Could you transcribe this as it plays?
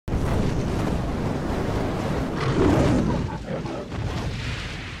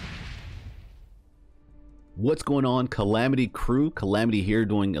What's going on, Calamity crew? Calamity here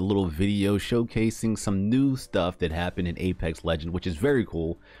doing a little video showcasing some new stuff that happened in Apex Legends, which is very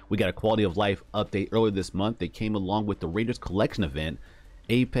cool. We got a quality of life update earlier this month that came along with the Raiders Collection event.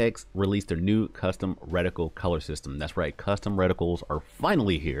 Apex released their new custom reticle color system. That's right, custom reticles are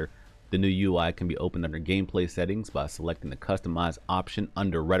finally here. The new UI can be opened under gameplay settings by selecting the customize option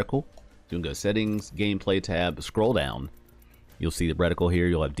under reticle. You can go settings, gameplay tab, scroll down. You'll see the reticle here.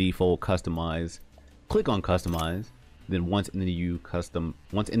 You'll have default, customize. Click on customize. Then once in the new custom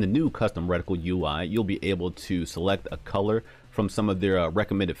reticle UI, you'll be able to select a color from some of their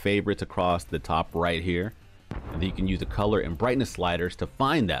recommended favorites across the top right here. And then you can use the color and brightness sliders to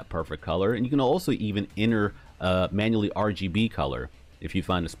find that perfect color. And you can also even enter manually RGB color if you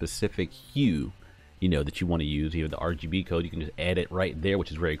find a specific hue, that you want to use. You have the RGB code. You can just add it right there,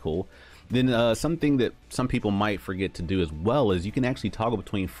 which is very cool. Then something that some people might forget to do as well is you can actually toggle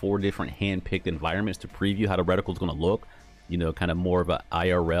between 4 different hand-picked environments to preview how the reticle is going to look. Kind of more of a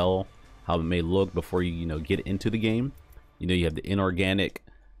IRL, how it may look before you get into the game. You have the inorganic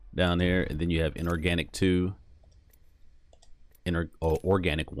down there, and then you have inorganic 2,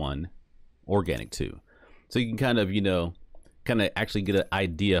 organic 1, organic 2. So you can kind of actually get an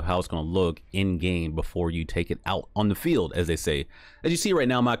idea of how it's going to look in game before you take it out on the field, as they say. As you see right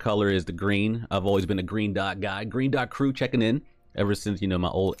now, my color is the green. I've always been a green dot guy. Green dot crew checking in ever since my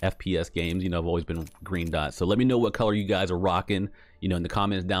old FPS games. I've always been green dot. So let me know what color you guys are rocking in the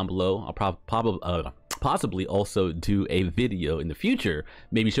comments down below. I'll possibly also do a video in the future,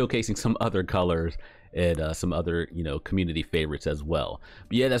 maybe showcasing some other colors and some other community favorites as well.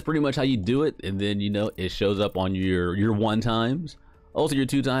 But yeah, that's pretty much how you do it. And then it shows up on your 1 times, also your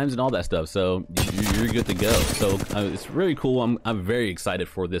 2 times, and all that stuff. So you're good to go. So it's really cool. I'm very excited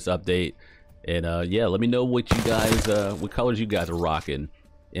for this update. And yeah, let me know what you guys what colors you guys are rocking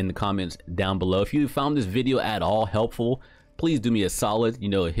in the comments down below. If you found this video at all helpful, please do me a solid,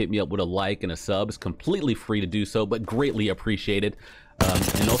 hit me up with a like and a sub. It's completely free to do so, but greatly appreciated.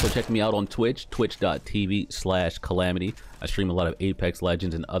 And also check me out on Twitch, twitch.tv/Calamity. I stream a lot of Apex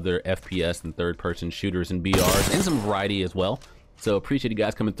Legends and other FPS and third-person shooters and BRs, and some variety as well. So appreciate you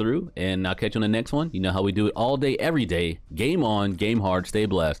guys coming through, and I'll catch you on the next one. You know how we do it all day, every day. Game on, game hard, stay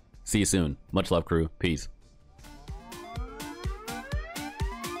blessed. See you soon. Much love, crew. Peace.